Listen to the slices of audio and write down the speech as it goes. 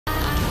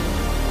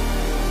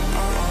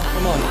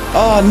Come on.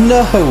 Oh,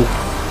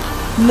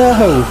 no!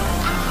 No!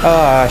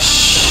 Ah,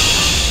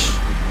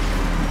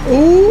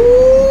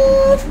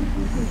 Ooh!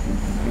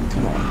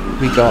 Come on.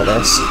 We got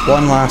this.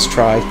 One last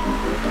try.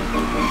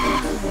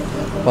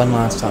 One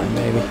last time,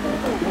 baby.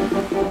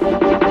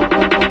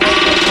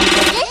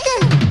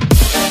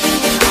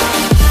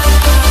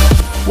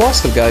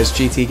 What's up, guys?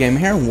 GT Gamer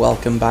here, and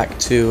welcome back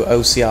to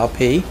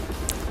OCRP.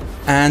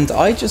 And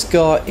I just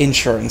got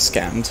insurance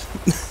scammed.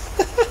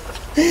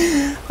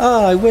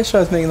 Oh, I wish I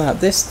was making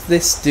that.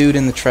 This dude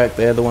in the truck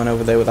there, the one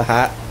over there with the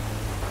hat,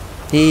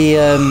 he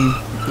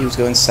was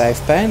going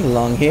southbound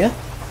along here,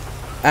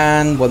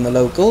 and one of the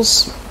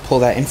locals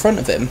pulled out in front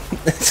of him.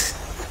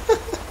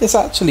 It's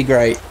actually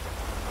great.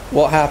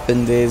 What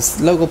happened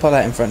is, local pulled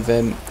out in front of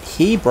him,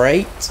 he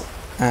braked,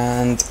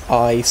 and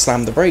I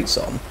slammed the brakes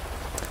on.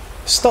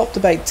 Stopped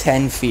about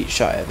 10 feet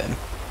shy of him.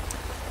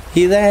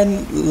 He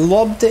then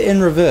lobbed it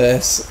in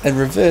reverse, and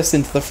reversed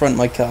into the front of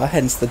my car,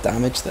 hence the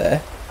damage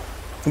there.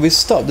 And we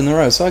stopped in the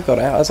road, so I got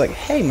out. I was like,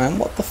 "Hey man,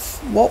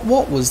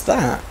 what was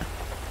that?"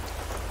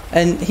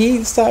 And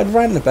he started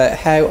ranting about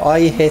how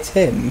I hit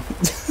him.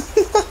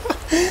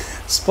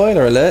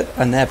 Spoiler alert,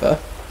 I never.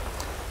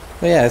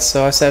 But yeah,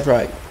 so I said,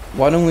 right,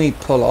 why don't we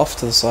pull off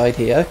to the side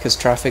here, because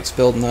traffic's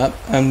building up,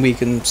 and we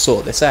can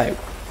sort this out.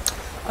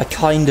 I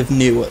kind of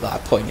knew at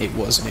that point it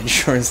was an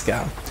insurance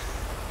scam.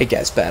 It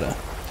gets better.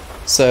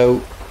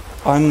 So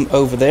I'm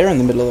over there in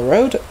the middle of the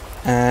road,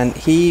 and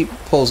he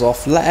pulls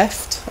off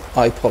left,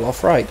 I pull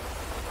off right.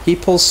 He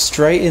pulls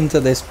straight into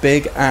this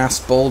big ass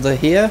boulder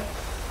here,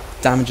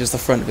 damages the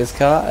front of his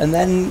car, and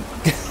then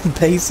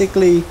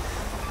basically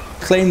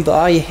claimed that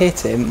I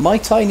hit him. My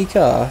tiny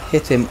car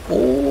hit him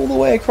all the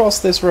way across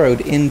this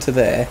road into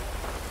there,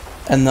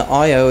 and that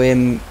I owe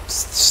him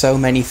so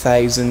many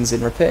thousands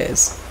in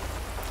repairs.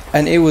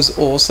 And it was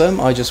awesome.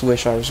 I just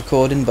wish I was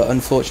recording, but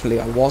unfortunately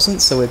I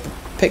wasn't, so we're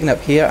picking up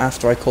here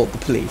after I called the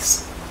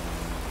police.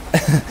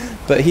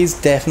 But he's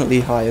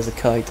definitely high as a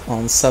kite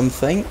on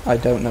something, I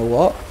don't know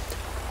what.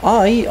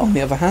 I, on the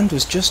other hand,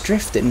 was just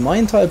drifting. My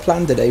entire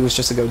plan today was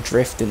just to go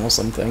drifting or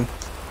something.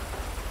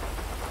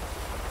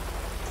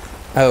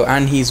 Oh,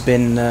 and he's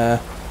been a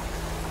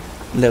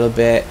little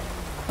bit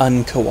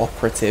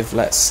uncooperative,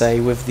 let's say,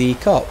 with the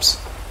cops.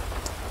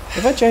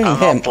 If I join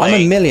him, I'm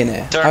a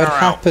millionaire. I'd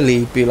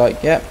happily be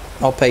like, yep,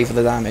 I'll pay for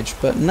the damage.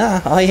 But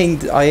nah, I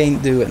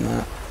ain't doing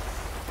that.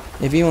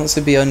 If he wants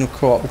to be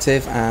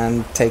uncooperative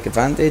and take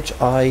advantage,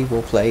 I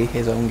will play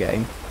his own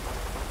game.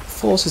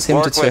 Forces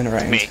him to turn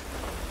around. Me.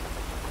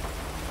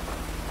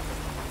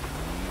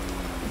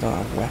 Don't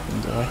have a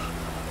weapon, do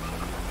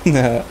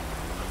I?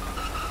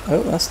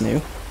 Oh, that's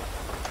new.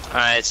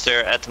 Alright, sir,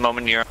 at the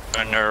moment you're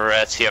under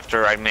arrest. You have to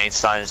write main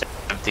signs.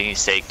 Everything you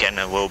say can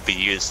and will be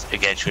used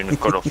against you in the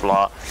court of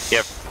law. You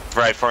have to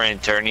write for an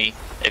attorney.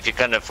 If you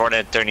can't afford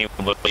an attorney,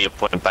 will be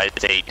appointed by the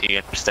state. Do you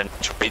understand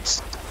the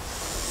rates?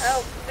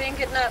 Oh, being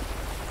kidnapped.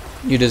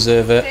 You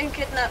deserve it. Being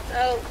kidnapped.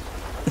 Oh.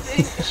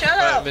 Shut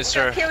up.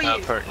 Mr.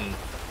 Purton,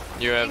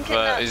 you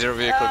have, is your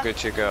vehicle good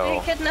to go?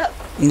 Being kidnapped.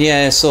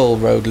 Yeah, it's all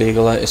road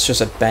legal. It's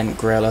just a bent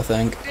grill, I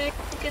think. Being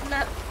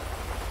kidnapped.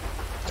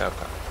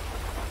 Okay.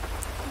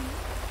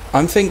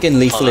 I'm thinking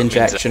lethal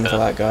injection for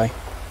that guy.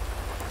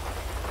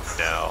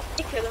 No. Can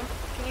you kill him?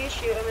 Can you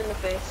shoot him in the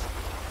face?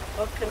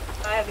 Or can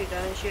I have you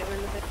down and shoot him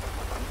in the face?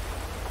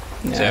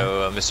 Yeah.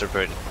 So, Mr.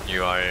 Purton,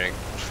 you are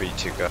free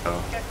to go.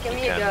 Give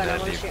me a gun, I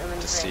want to shoot him in the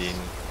the face. scene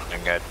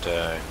and get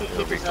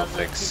your vehicle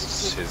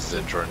fixed. His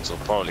insurance will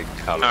probably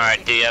cover.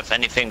 Alright, do you have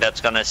anything that's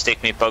gonna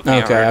stick me, poke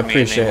me, or Okay, I hurt me in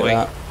any appreciate way?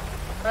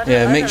 that.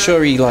 Yeah, make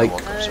sure he like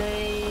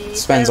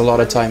spends a lot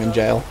of time in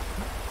jail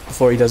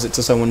before he does it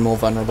to someone more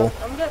vulnerable.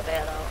 I'm gonna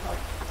bail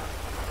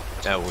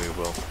out. Yeah, we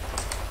will.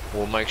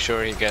 We'll make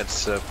sure he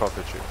gets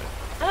proper treatment.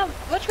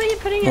 Which way are you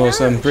putting your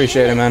Awesome,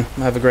 appreciate it, man.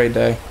 Have a great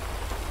day.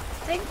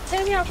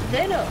 Take me out for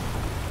dinner.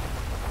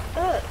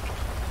 Look.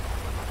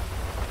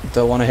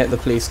 Don't want to hit the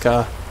police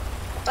car.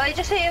 Oh, you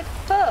just hit your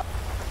car.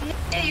 You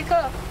hit your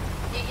car.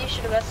 You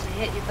should have actually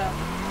hit your car.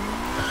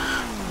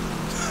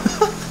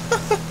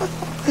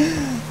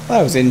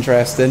 That was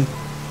interesting.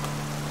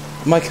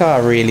 My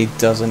car really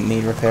doesn't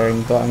need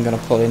repairing, but I'm going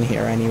to pull in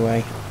here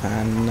anyway,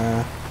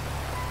 and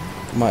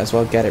might as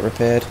well get it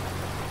repaired.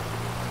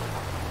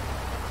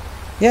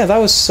 Yeah, that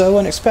was so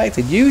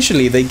unexpected.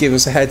 Usually they give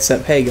us a heads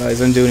up, hey guys,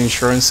 I'm doing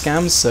insurance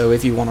scams, so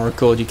if you want to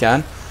record you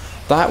can.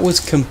 That was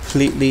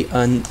completely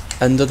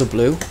under the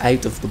blue,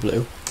 out of the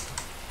blue.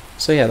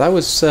 So yeah, that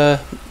was a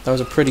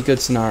pretty good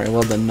scenario.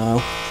 Well done,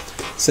 Niall.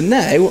 So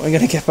now I'm going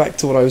to get back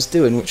to what I was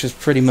doing, which was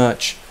pretty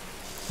much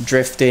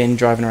drifting,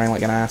 driving around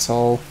like an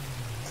asshole,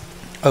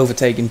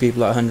 overtaking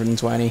people at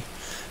 120.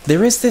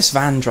 There is this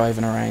van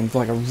driving around,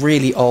 like a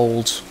really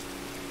old,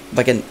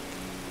 like an,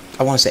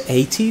 I want to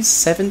say 80s,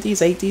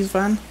 70s, 80s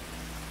van,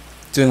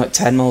 doing like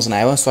 10 miles an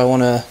hour, so I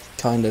want to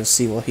kind of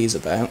see what he's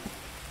about,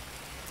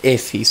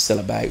 if he's still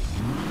about.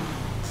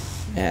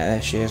 Yeah,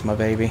 there she is, my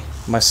baby,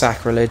 my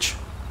sacrilege.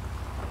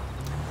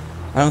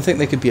 I don't think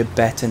there could be a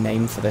better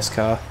name for this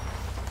car.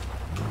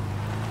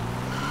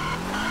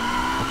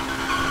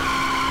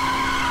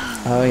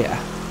 Oh yeah.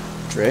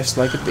 drifts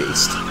like a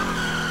beast.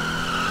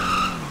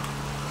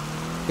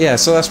 Yeah,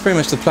 so that's pretty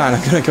much the plan.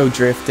 I'm gonna go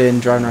drifting,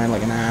 driving around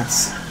like an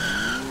ass.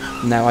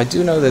 Now, I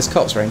do know there's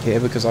cops around here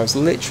because I was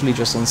literally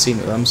just on scene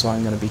with them, so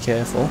I'm gonna be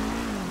careful.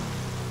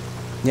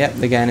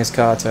 Yep, again, his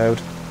car towed.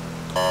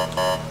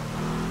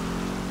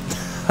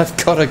 I've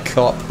got a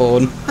cop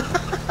horn.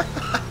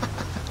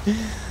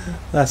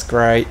 That's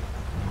great.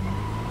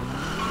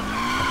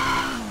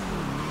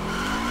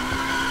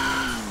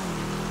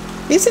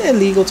 Is it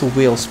illegal to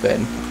wheel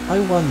spin? I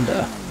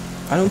wonder.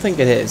 I don't think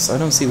it is. I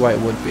don't see why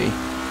it would be.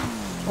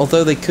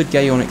 Although they could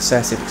get you on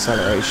excessive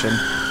acceleration.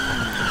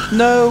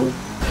 No!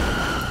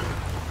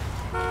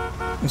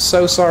 I'm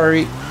so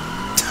sorry.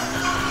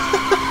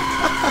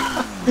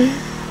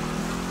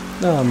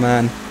 Oh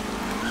man.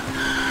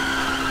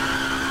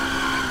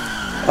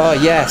 Oh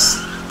yes!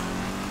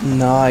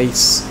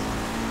 Nice.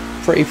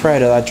 Pretty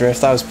proud of that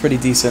drift. That was pretty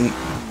decent.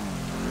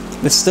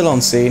 It's still on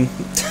scene.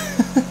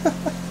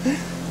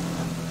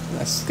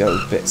 Let's go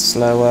a bit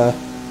slower.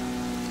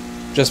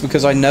 Just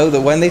because I know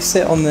that when they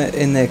sit on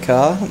in their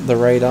car, the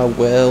radar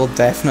will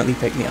definitely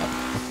pick me up.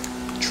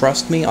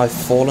 Trust me, I've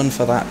fallen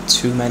for that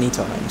too many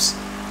times.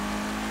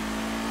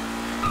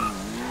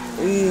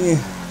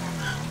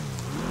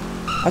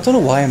 I don't know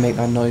why I make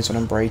that noise when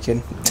I'm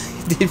braking.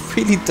 It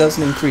really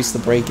doesn't increase the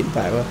braking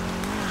power.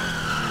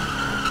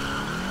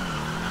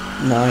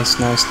 Nice,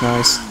 nice,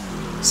 nice.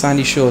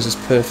 Sandy Shores is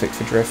perfect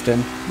for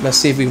drifting. Let's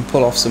see if we can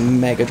pull off some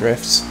mega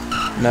drifts.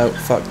 No,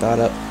 fuck that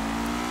up.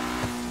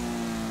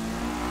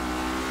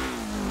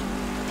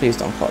 Please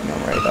don't clock me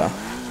on radar.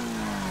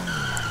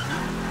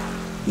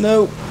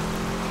 No.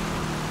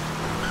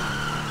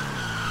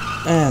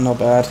 Not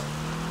bad.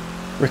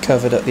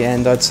 Recovered at the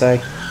end, I'd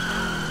say.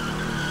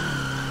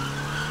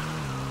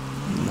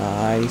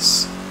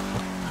 Nice.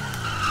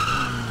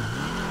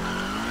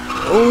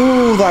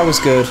 Oh, that was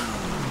good.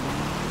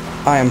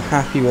 I am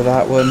happy with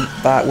that one.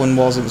 That one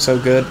wasn't so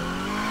good.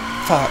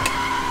 Fuck.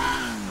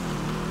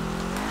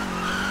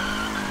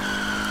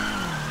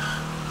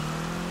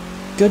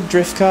 Good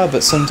drift car,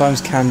 but sometimes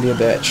can be a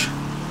bitch.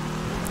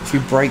 If you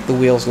break, the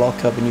wheels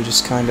lock up and you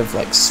just kind of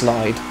like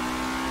slide.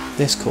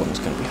 This corner's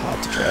going to be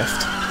hard to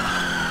drift.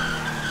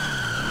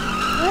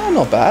 Yeah,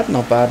 not bad,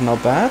 not bad,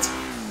 not bad.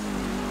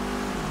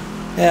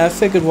 Yeah, I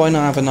figured why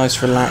not have a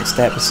nice relaxed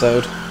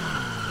episode.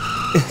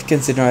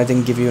 Considering I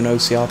didn't give you an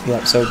OCRP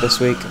episode this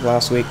week,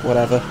 last week,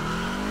 whatever.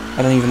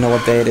 I don't even know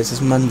what day it is.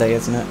 It's Monday,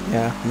 isn't it?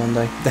 Yeah,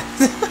 Monday.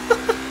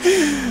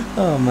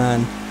 Oh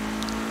man.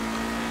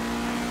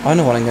 I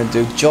know what I'm going to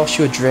do.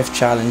 Joshua Drift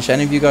Challenge.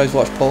 Any of you guys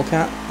watch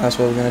Polecat? That's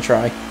what we're going to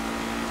try.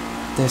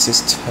 This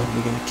is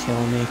totally going to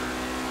kill me.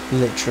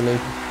 Literally.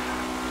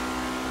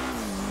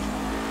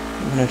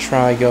 I'm going to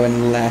try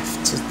going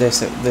left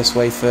this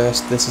way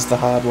first. This is the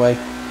hard way.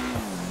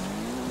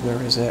 Where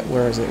is it?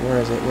 Where is it? Where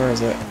is it? Where is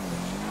it?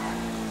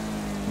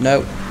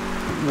 No.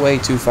 Way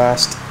too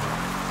fast.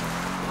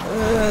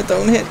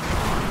 Don't hit.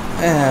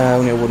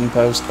 Only a wooden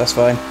post. That's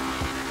fine.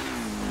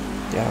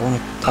 Yeah,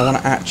 I want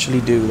to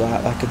actually do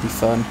that. That could be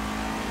fun.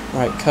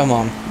 Right, come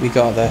on. We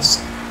got this.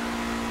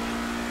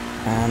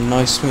 And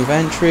nice smooth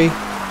entry.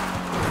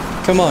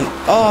 Come on.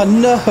 Oh,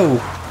 no!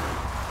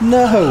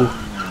 No!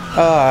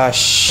 Ah,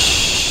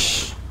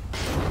 shh.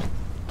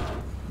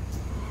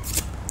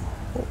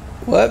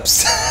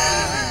 Whoops.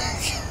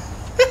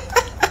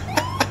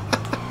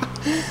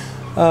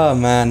 Oh,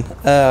 man.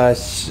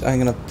 I'm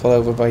going to pull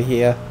over by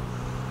here.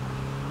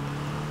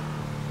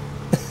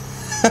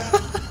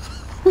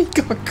 We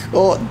got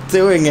caught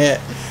doing it.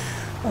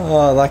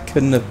 Oh, that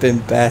couldn't have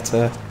been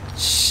better.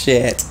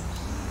 Shit.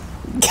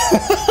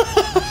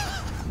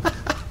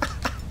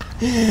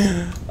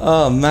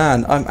 Oh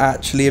man, I'm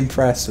actually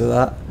impressed with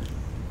that.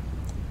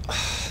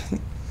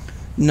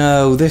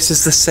 No, this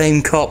is the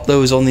same cop that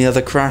was on the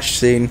other crash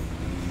scene.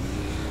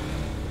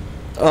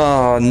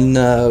 Oh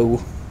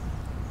no.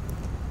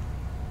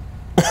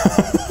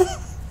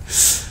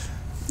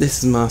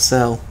 This is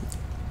Marcel.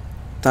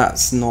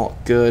 That's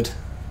not good.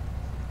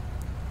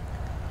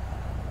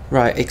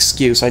 Right,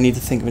 excuse. I need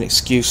to think of an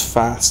excuse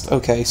fast.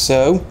 Okay,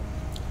 so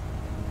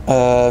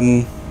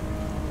I'll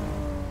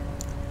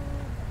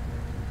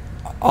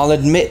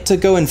admit to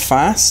going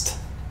fast,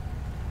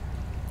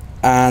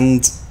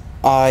 and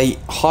I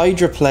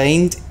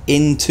hydroplaned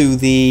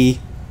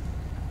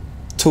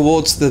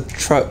towards the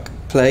truck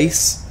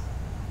place,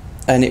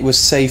 and it was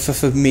safer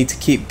for me to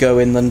keep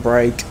going than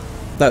brake.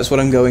 That's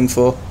what I'm going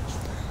for.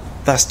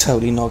 That's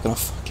totally not gonna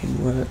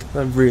fucking work.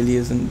 That really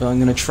isn't, but I'm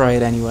gonna try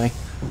it anyway.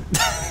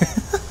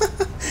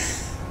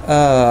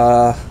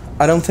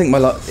 I don't think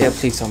yeah,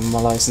 please tell me my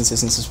license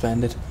isn't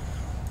suspended.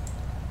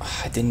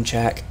 I didn't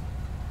check.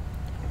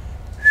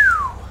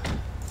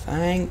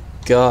 Thank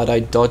God I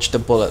dodged a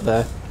bullet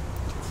there.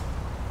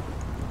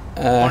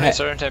 Morning,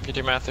 sir.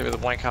 Deputy Matthew with the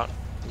blank out.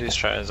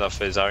 Distress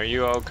office. Are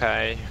you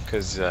okay?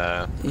 Because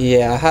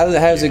yeah.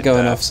 How's it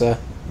going, officer?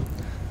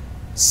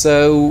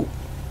 So,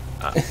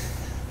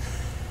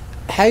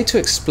 how to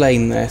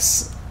explain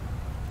this?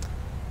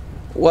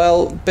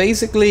 Well,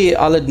 basically,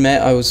 I'll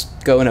admit I was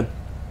going a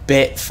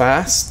bit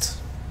fast.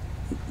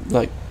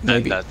 Like,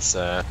 maybe. And that's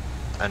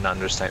an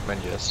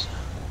understatement, yes.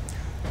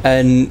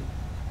 And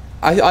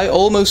I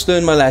almost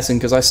learned my lesson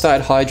because I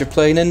started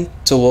hydroplaning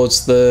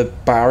towards the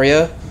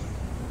barrier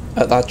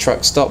at that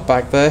truck stop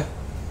back there.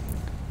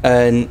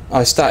 And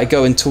I started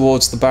going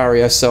towards the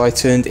barrier, so I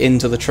turned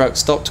into the truck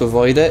stop to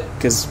avoid it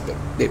because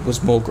it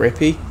was more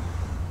grippy.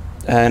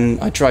 And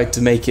I tried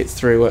to make it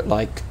through at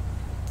like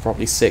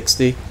probably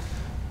 60.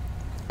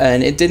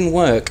 And it didn't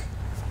work.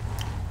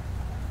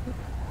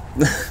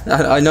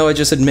 I know I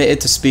just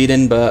admitted to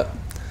speeding, but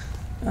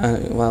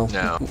well.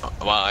 No,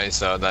 well, I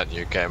saw that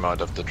you came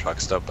out of the truck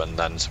stop and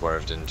then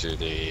swerved into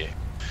the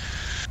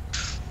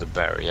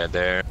barrier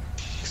there.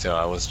 So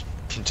I was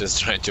just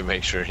trying to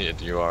make sure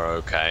that you are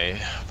okay.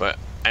 But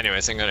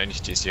anyways, I'm gonna need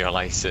to see your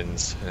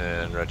license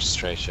and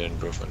registration,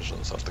 proof of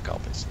insurance of the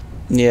copies.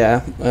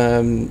 Yeah,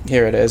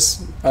 here it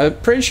is. I'm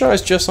pretty sure I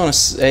was just on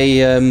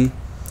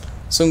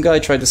some guy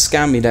tried to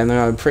scam me down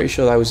there. I'm pretty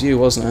sure that was you,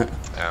 wasn't it?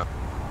 Yeah.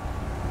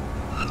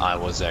 I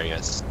was there,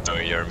 yes. So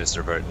you're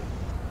Mr. Burton.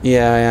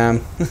 Yeah, I am.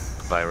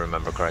 If I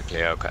remember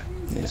correctly, okay.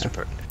 Yeah. Mr.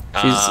 Burton.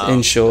 She's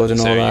insured and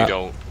all that.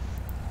 So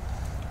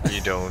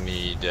you don't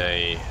need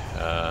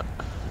an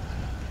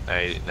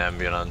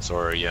ambulance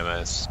or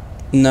EMS?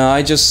 No,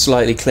 I just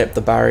slightly clipped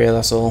the barrier,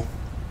 that's all.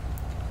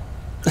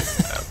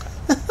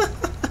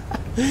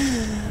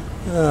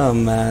 Oh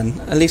man,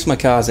 at least my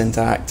car's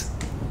intact.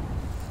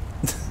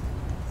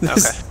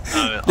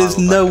 There's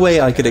no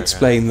way I could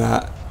explain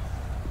that.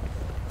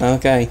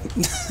 Okay.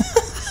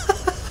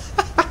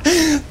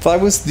 That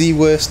was the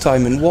worst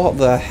timing. What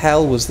the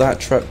hell was that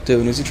truck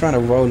doing? Was he trying to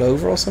roll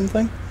over or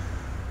something?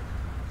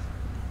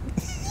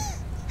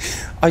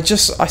 I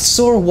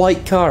saw a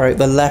white car out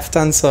the left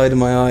hand side of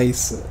my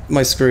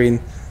screen,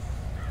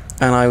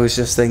 and I was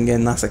just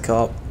thinking, that's a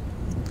cop.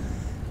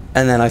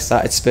 And then I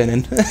started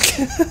spinning.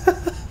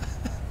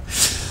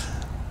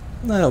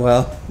 Oh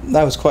well,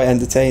 that was quite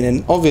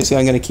entertaining. Obviously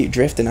I'm going to keep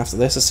drifting after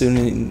this, as soon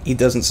as he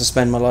doesn't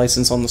suspend my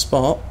license on the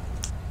spot.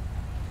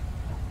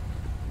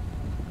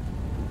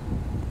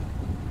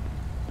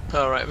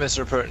 Alright,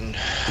 Mr. Burton,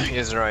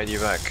 here's the ride you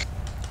back.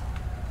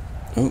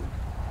 Oh,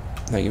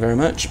 thank you very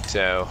much.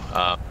 So,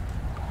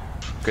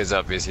 because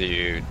obviously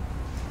you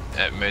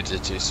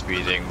admitted to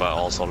speeding, but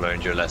also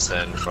learned your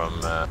lesson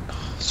from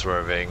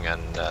swerving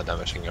and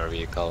damaging your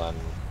vehicle and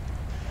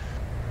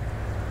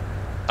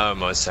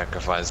almost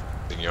sacrificing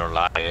your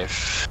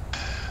life.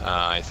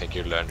 I think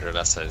you learned your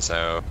lesson,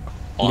 so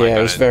yeah,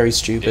 it was very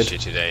stupid.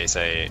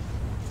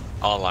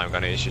 All I'm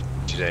gonna issue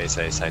today is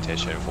a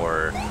citation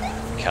for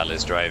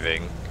careless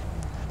driving.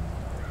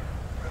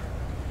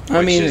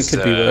 I mean, it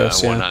could be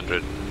worse,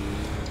 100.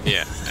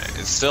 Yeah,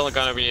 it's still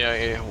gonna be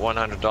a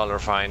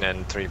 $100 fine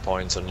and 3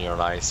 points on your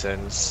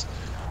license.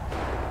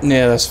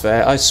 Yeah, that's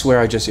fair. I swear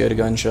I just heard a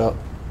gunshot.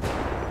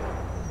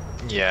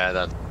 Yeah,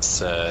 that's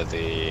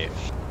the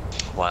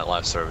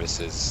Wildlife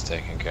Services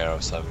taking care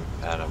of some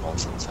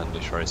animals on Sandy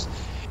Shores.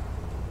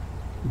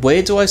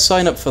 Where do I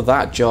sign up for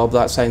that job?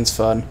 That sounds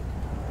fun.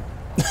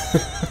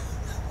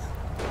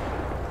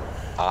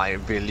 I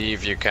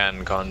believe you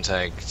can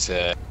contact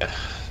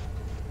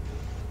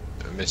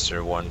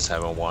Mr.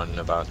 171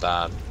 about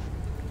that.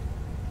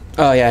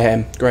 Oh yeah,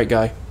 him. Great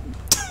guy.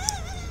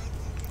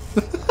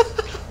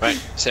 Right,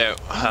 so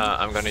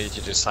I'm gonna need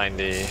you to sign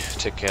the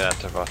ticket at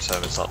the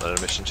bottom. It's not an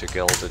admission to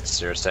guild,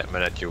 it's your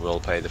statement that you will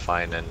pay the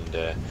fine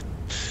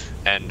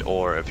and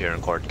or appear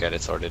in court and get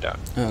it sorted out.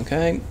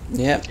 Okay,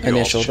 yeah, You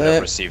initial also should there.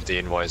 have received the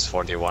invoice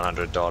for the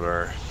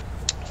 $100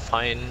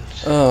 fine.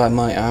 Oh, I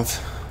might have.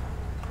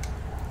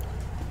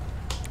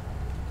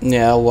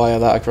 Yeah, I'll wire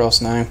that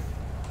across now.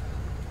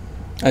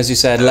 As you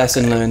said,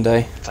 lesson learned,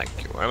 eh? Thank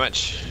you very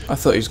much. I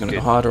thought he was going to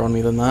go harder on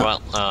me than that.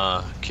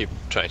 Well,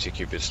 try to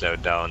keep it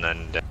slowed down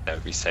and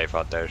be safe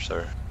out there,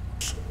 sir.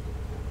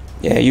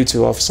 Yeah, you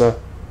too, officer.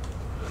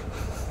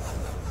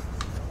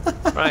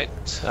 Right,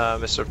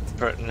 Mr.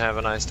 Burton, have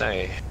a nice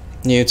day.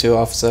 You too,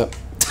 officer.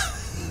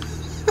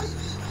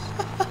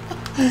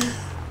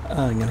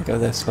 I'm going to go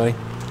this way.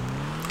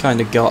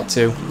 Kind of got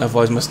to,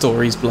 otherwise my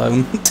story's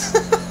blown.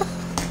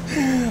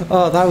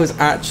 Oh, that was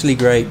actually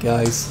great,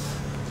 guys.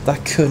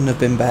 That couldn't have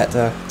been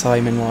better,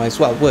 timing-wise.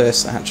 Well,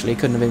 worse, actually.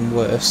 Couldn't have been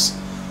worse.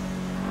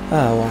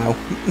 Oh, wow.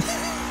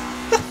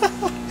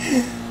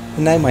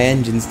 And now my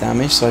engine's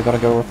damaged, so I gotta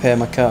go repair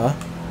my car.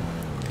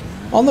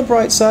 On the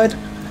bright side,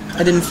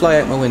 I didn't fly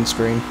out my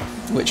windscreen,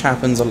 which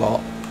happens a lot.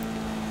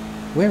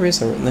 Where is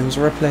there? There was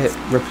a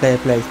repair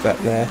place back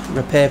there.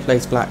 Repair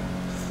place black.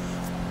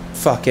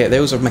 Fuck it,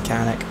 there was a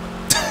mechanic.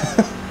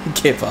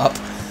 Give up.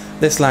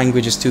 This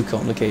language is too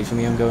complicated for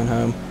me, I'm going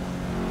home.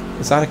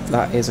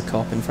 That is a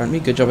cop in front of me.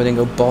 Good job I didn't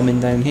go bombing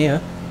down here.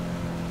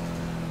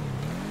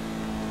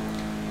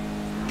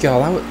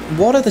 God,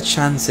 what are the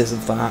chances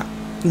of that?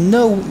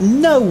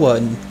 No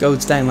one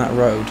goes down that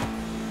road.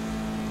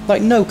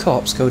 Like, no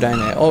cops go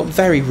down it, or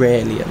very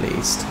rarely at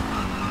least.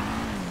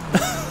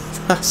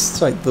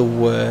 That's like the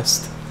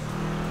worst.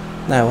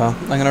 Now well,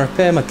 I'm going to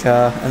repair my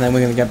car, and then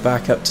we're going to get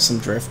back up to some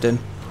drifting.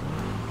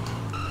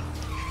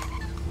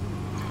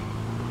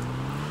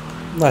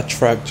 That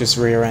truck just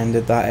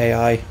rear-ended that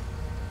AI.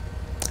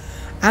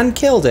 and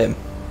killed him.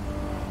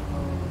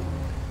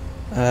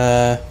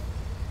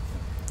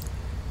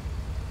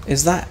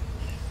 Is that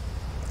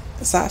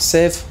a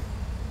civ?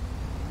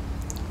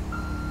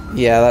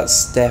 Yeah,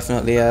 that's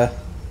definitely a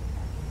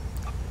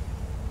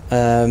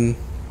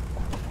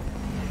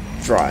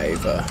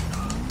driver.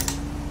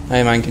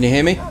 Hey man, can you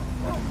hear me?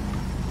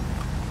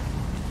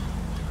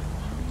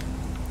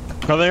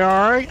 Are they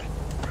alright?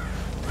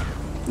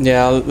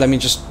 Yeah, let me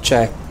just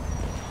check.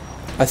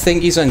 I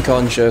think he's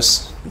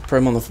unconscious. Put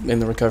him on in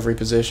the recovery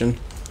position.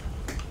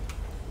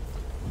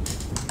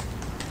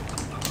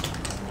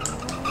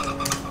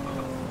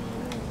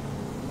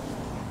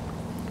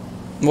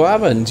 What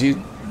happened?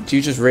 Do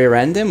you just rear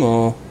end him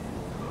or?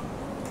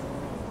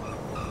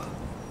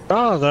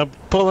 Oh, they're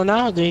pulling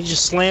out. They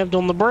just slammed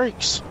on the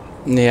brakes.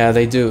 Yeah,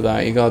 they do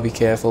that. You gotta be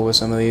careful with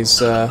some of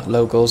these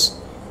locals.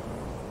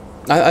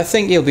 I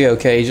think he'll be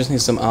okay. He just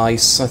needs some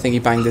ice. I think he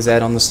banged his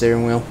head on the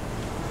steering wheel.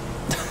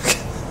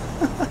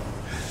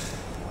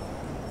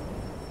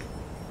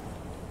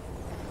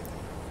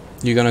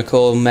 You gonna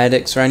call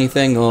medics or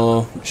anything,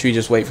 or should we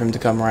just wait for him to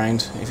come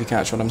around? If you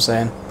catch what I'm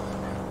saying.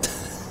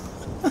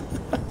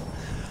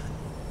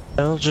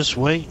 I'll just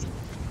wait.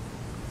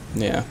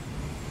 Yeah.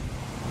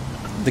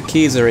 The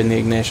keys are in the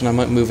ignition. I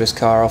might move his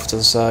car off to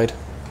the side.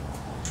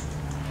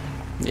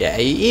 Yeah,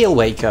 he'll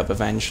wake up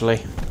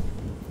eventually.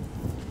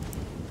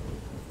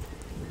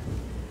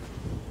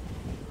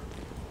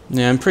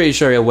 Yeah, I'm pretty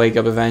sure he'll wake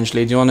up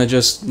eventually. Do you want to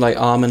just, like,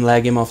 arm and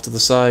leg him off to the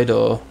side,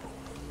 or...?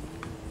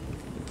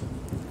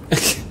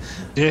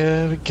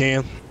 Yeah, we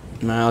can.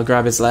 No, I'll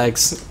grab his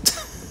legs.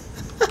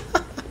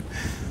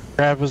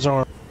 Grab his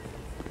arm.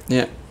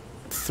 Yeah.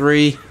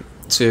 3,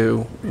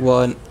 2,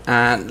 1,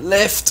 and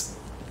lift!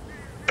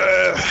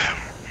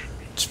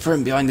 Just put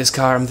him behind this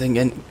car, I'm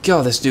thinking,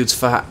 God, this dude's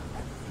fat.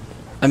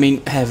 I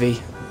mean,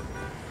 heavy.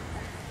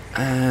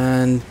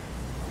 And...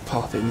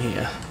 pop him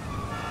here.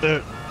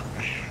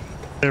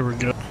 There we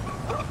go.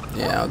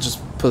 Yeah, I'll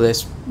just put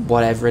this,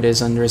 whatever it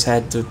is, under his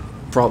head to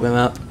prop him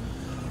up.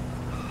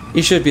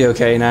 He should be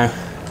okay now.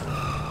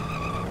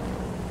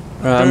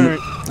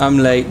 I'm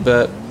late,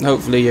 but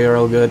hopefully you're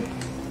all good.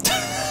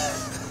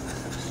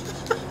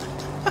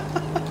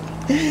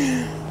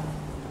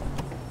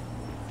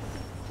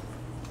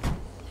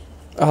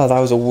 Oh, that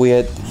was a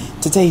weird...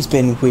 Today's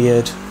been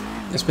weird.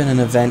 It's been an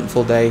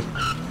eventful day.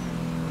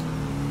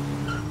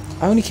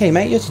 I only came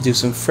out here to do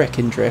some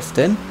frickin'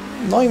 drifting.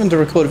 Not even to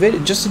record a video,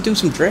 just to do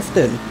some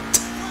drifting.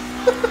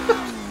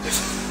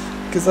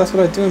 Because that's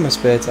what I do in my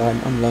spare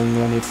time. I'm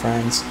lonely, I need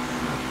friends.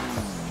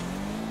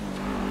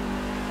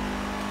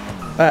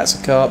 That's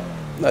a cop.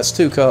 That's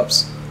 2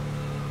 cops.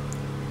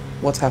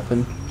 What's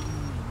happened?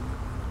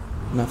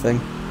 Nothing.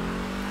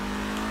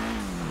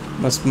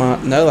 That's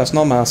no, that's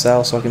not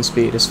Marcel, so I can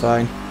speed, it's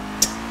fine.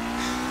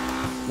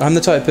 I'm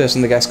the type of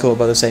person that gets caught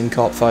by the same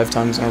cop 5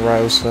 times in a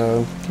row, so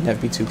you can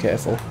never be too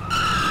careful.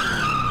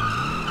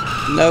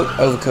 Nope,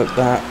 overcooked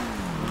that.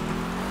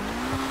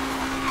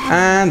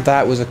 And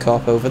that was a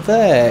cop over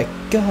there.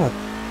 God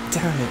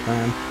damn it,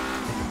 man.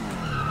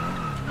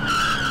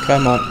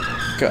 Come on.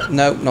 Go.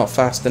 Nope, not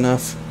fast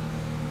enough.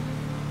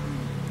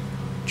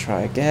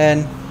 Try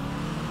again.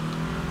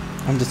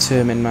 I'm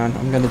determined, man.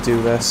 I'm gonna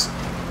do this.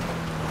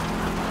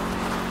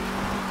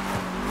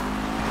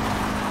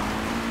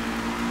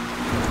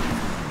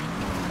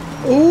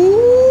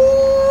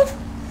 Ooh!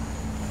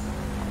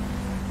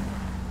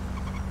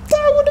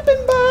 That would have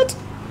been bad.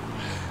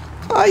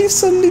 I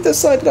suddenly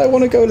decided I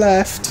want to go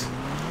left.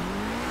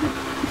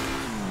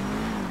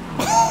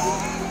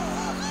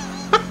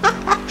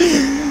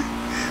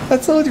 I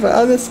told you,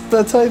 I'm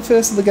the type of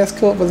person that gets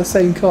caught by the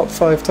same cop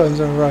 5 times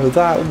in a row.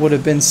 That would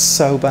have been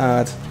so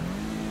bad.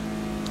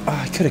 Oh,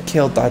 I could have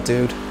killed that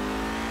dude.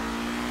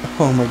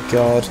 Oh my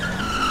god.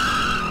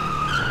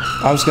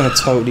 I was going to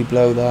totally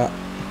blow that.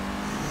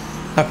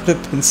 That would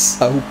have been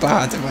so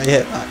bad if I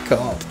hit that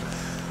cop.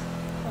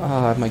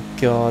 Oh my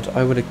god,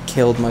 I would have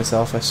killed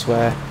myself, I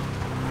swear.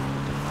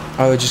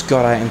 I would have just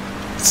got out and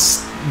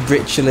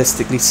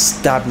ritualistically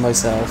stabbed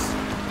myself.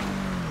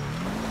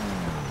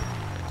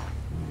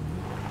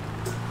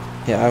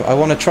 Yeah, I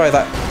want to try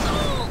that.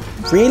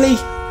 Really?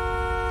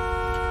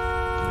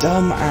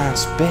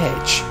 Dumbass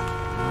bitch.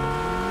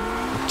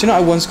 Do you know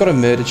I once got a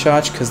murder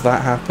charge because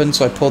that happened,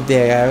 so I pulled the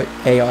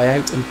AI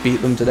out and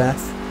beat them to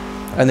death.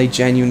 And they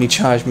genuinely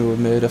charged me with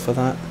murder for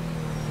that.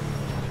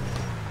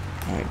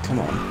 Alright, come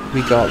on.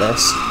 We got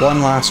this.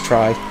 One last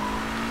try.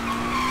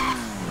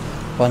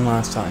 One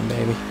last time,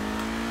 baby.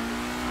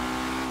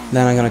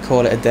 Then I'm going to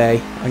call it a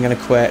day. I'm going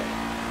to quit.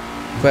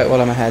 Quit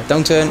while I'm ahead.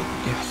 Don't turn.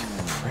 Yeah,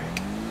 you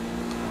prick.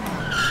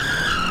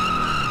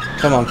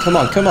 Come on, come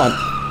on, come on.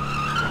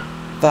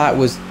 That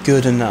was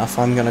good enough.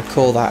 I'm going to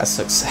call that a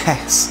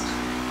success.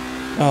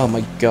 Oh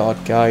my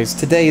god, guys.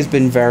 Today has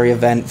been very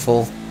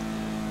eventful.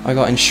 I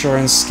got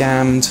insurance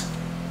scammed.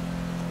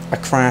 I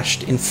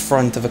crashed in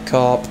front of a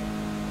cop.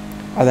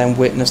 I then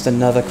witnessed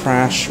another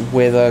crash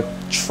with a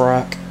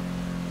truck.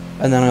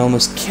 And then I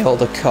almost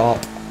killed a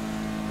cop.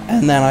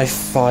 And then I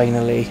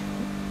finally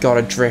got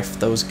a drift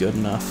that was good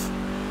enough.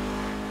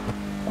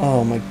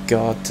 Oh my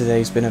god,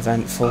 today's been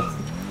eventful.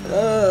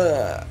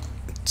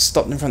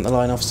 Stopped in front of the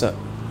line officer.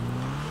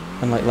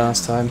 Unlike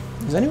last time.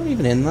 Is anyone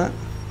even in that?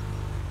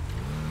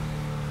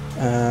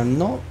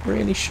 Not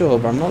really sure,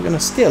 but I'm not going to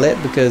steal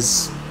it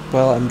because,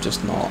 well, I'm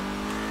just not.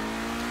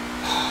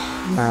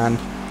 Man.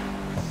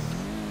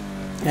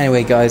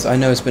 Anyway, guys, I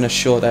know it's been a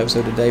short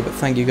episode today, but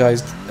thank you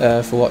guys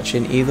for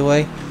watching either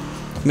way.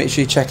 Make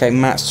sure you check out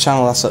Matt's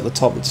channel, that's at the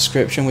top of the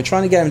description. We're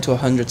trying to get him to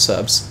 100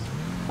 subs.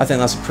 I think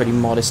that's a pretty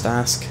modest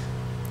ask.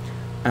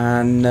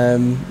 And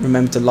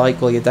remember to like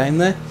while you're down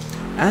there.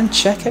 And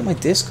check out my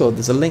Discord,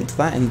 there's a link to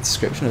that in the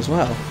description as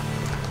well.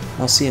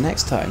 I'll see you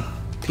next time.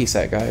 Peace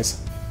out,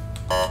 guys.